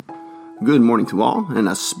Good morning to all, and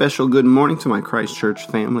a special good morning to my Christ Church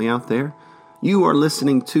family out there. You are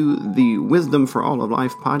listening to the Wisdom for All of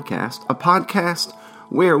Life podcast, a podcast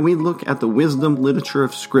where we look at the wisdom literature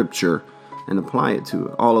of Scripture and apply it to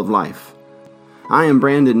all of life. I am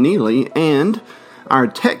Brandon Neely, and our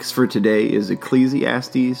text for today is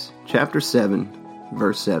Ecclesiastes chapter 7,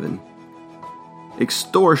 verse 7.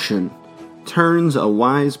 Extortion turns a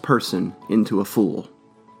wise person into a fool,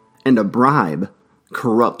 and a bribe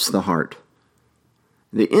corrupts the heart.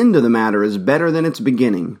 The end of the matter is better than its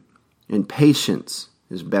beginning, and patience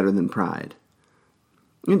is better than pride.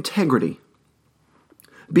 Integrity.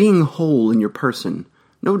 Being whole in your person,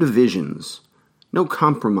 no divisions, no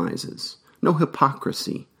compromises, no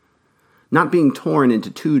hypocrisy. Not being torn into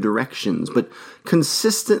two directions, but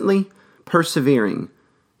consistently persevering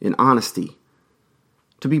in honesty.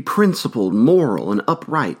 To be principled, moral, and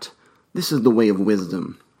upright. This is the way of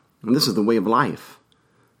wisdom, and this is the way of life.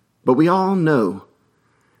 But we all know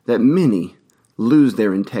that many lose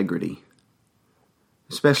their integrity,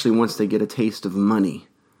 especially once they get a taste of money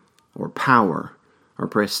or power or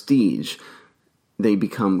prestige. They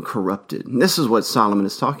become corrupted. And this is what Solomon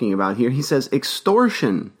is talking about here. He says,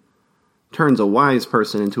 extortion turns a wise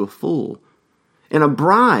person into a fool, and a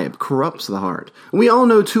bribe corrupts the heart. We all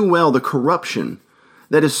know too well the corruption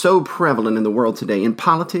that is so prevalent in the world today, in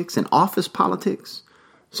politics and office politics.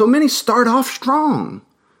 So many start off strong,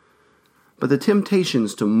 but the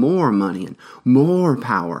temptations to more money and more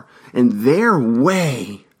power and their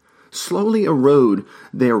way slowly erode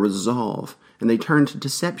their resolve, and they turn to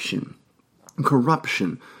deception,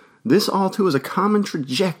 corruption. This all too is a common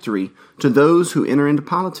trajectory to those who enter into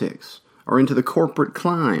politics or into the corporate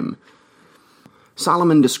climb.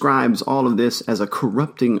 Solomon describes all of this as a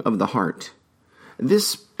corrupting of the heart.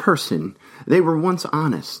 This person, they were once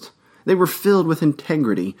honest. They were filled with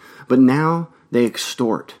integrity, but now they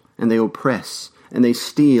extort, and they oppress, and they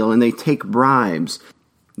steal, and they take bribes.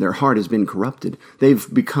 Their heart has been corrupted.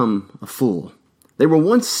 They've become a fool. They were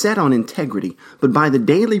once set on integrity, but by the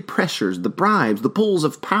daily pressures, the bribes, the pulls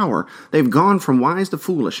of power, they've gone from wise to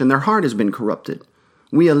foolish, and their heart has been corrupted.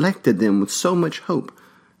 We elected them with so much hope,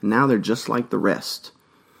 and now they're just like the rest.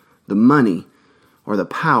 The money, or the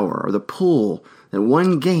power, or the pull that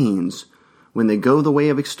one gains when they go the way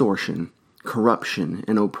of extortion, corruption,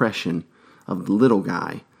 and oppression of the little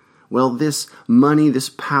guy. Well, this money, this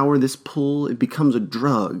power, this pull, it becomes a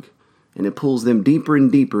drug, and it pulls them deeper and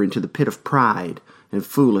deeper into the pit of pride and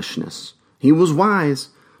foolishness. He was wise,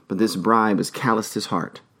 but this bribe has calloused his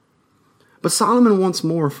heart. But Solomon wants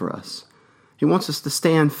more for us. He wants us to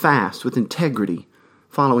stand fast with integrity,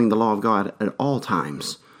 following the law of God at all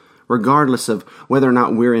times, regardless of whether or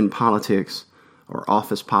not we're in politics or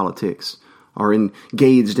office politics, are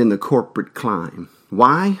engaged in the corporate climb.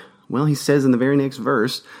 Why? Well, he says in the very next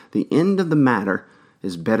verse, the end of the matter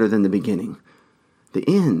is better than the beginning. The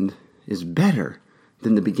end is better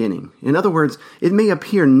than the beginning. In other words, it may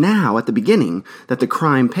appear now at the beginning that the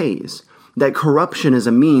crime pays, that corruption is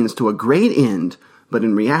a means to a great end, but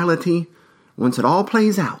in reality, once it all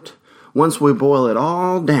plays out, once we boil it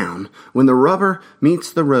all down, when the rubber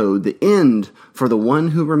meets the road, the end for the one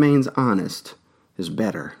who remains honest is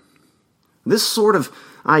better. This sort of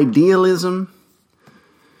idealism,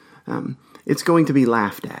 it's going to be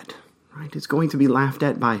laughed at, right? It's going to be laughed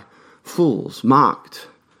at by fools, mocked.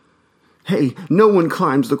 Hey, no one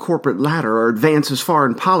climbs the corporate ladder or advances far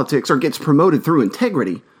in politics or gets promoted through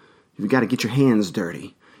integrity. You've got to get your hands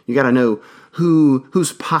dirty. You got to know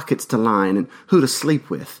whose pockets to line and who to sleep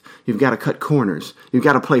with. You've got to cut corners. You've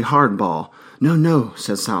got to play hardball. No,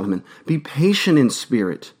 says Solomon. Be patient in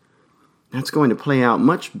spirit. That's going to play out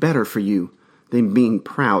much better for you than being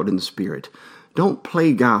proud in spirit. Don't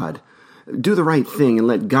play God. Do the right thing and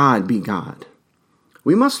let God be God.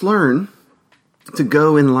 We must learn to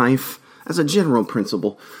go in life as a general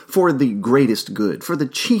principle for the greatest good, for the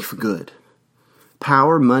chief good.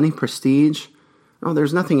 Power, money, prestige. Oh,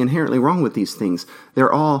 there's nothing inherently wrong with these things.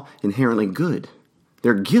 They're all inherently good.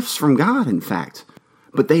 They're gifts from God, in fact.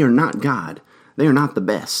 But they are not God. They are not the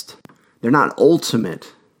best. They're not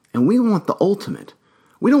ultimate. And we want the ultimate.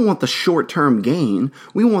 We don't want the short-term gain.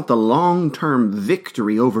 We want the long-term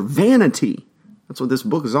victory over vanity. That's what this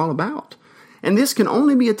book is all about. And this can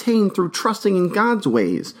only be attained through trusting in God's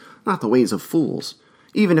ways, not the ways of fools.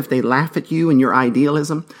 Even if they laugh at you and your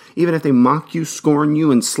idealism, even if they mock you, scorn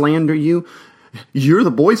you, and slander you, you're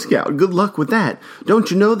the Boy Scout. Good luck with that.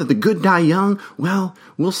 Don't you know that the good die young? Well,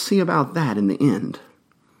 we'll see about that in the end.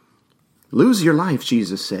 Lose your life,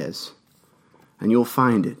 Jesus says, and you'll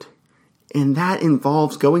find it. And that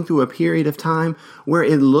involves going through a period of time where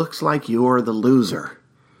it looks like you're the loser.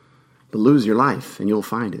 But lose your life, and you'll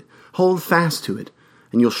find it. Hold fast to it,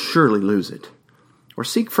 and you'll surely lose it. Or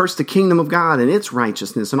seek first the kingdom of God and its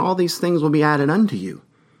righteousness, and all these things will be added unto you.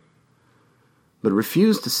 But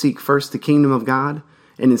refuse to seek first the kingdom of God,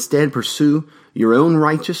 and instead pursue your own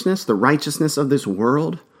righteousness, the righteousness of this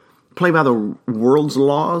world, play by the world's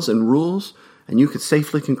laws and rules, and you could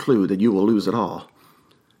safely conclude that you will lose it all.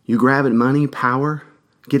 You grab at money, power,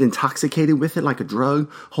 get intoxicated with it like a drug,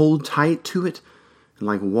 hold tight to it, and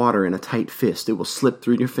like water in a tight fist, it will slip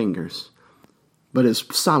through your fingers. But as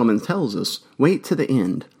Solomon tells us, wait to the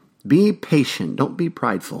end. Be patient, don't be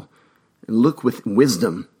prideful, and look with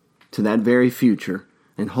wisdom to that very future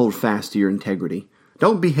and hold fast to your integrity.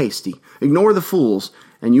 Don't be hasty. Ignore the fools,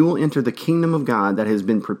 and you will enter the kingdom of God that has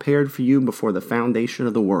been prepared for you before the foundation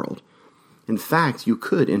of the world. In fact, you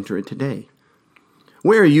could enter it today.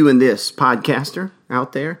 Where are you in this, podcaster,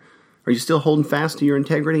 out there? Are you still holding fast to your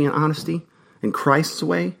integrity and honesty and Christ's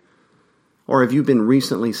way? Or have you been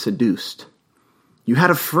recently seduced? You had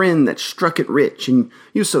a friend that struck it rich, and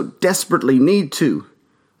you so desperately need to.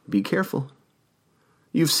 Be careful.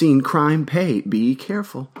 You've seen crime pay. Be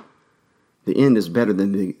careful. The end is better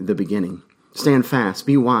than the beginning. Stand fast.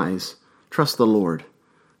 Be wise. Trust the Lord.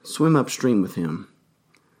 Swim upstream with Him.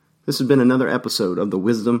 This has been another episode of the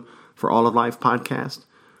Wisdom for All of Life podcast.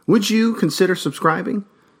 Would you consider subscribing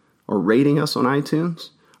or rating us on iTunes?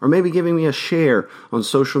 Or maybe giving me a share on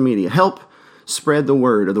social media. Help spread the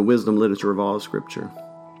word of the wisdom literature of all of Scripture.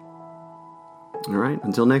 All right,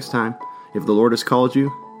 until next time, if the Lord has called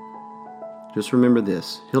you, just remember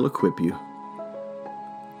this. He'll equip you.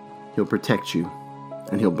 He'll protect you.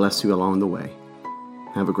 And He'll bless you along the way.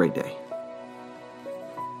 Have a great day.